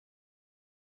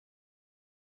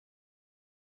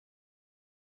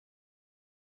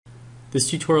This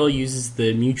tutorial uses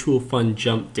the mutual fund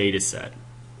JMP dataset.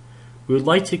 We would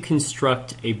like to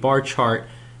construct a bar chart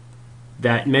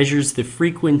that measures the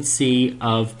frequency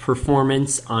of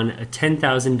performance on a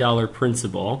 $10,000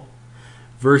 principal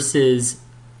versus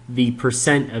the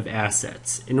percent of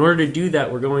assets. In order to do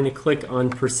that, we're going to click on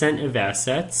percent of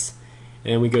assets,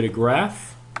 and we go to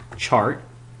Graph, Chart,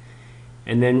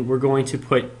 and then we're going to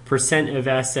put percent of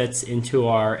assets into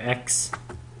our X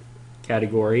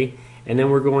category, and then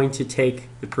we're going to take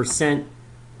the percent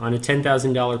on a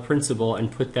 $10,000 principal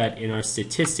and put that in our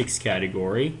statistics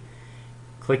category.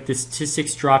 Click the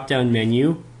statistics drop-down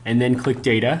menu and then click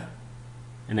data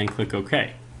and then click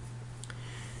OK.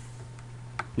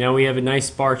 Now we have a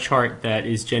nice bar chart that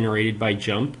is generated by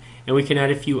JMP, and we can add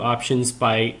a few options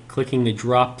by clicking the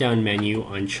drop-down menu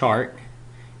on chart.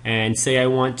 And say I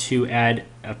want to add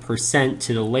a percent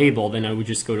to the label, then I would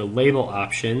just go to label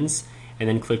options and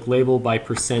then click label by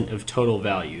percent of total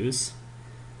values.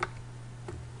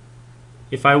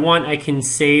 If I want, I can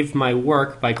save my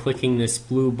work by clicking this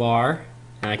blue bar,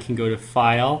 and I can go to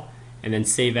File and then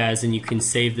Save As, and you can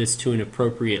save this to an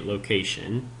appropriate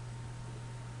location.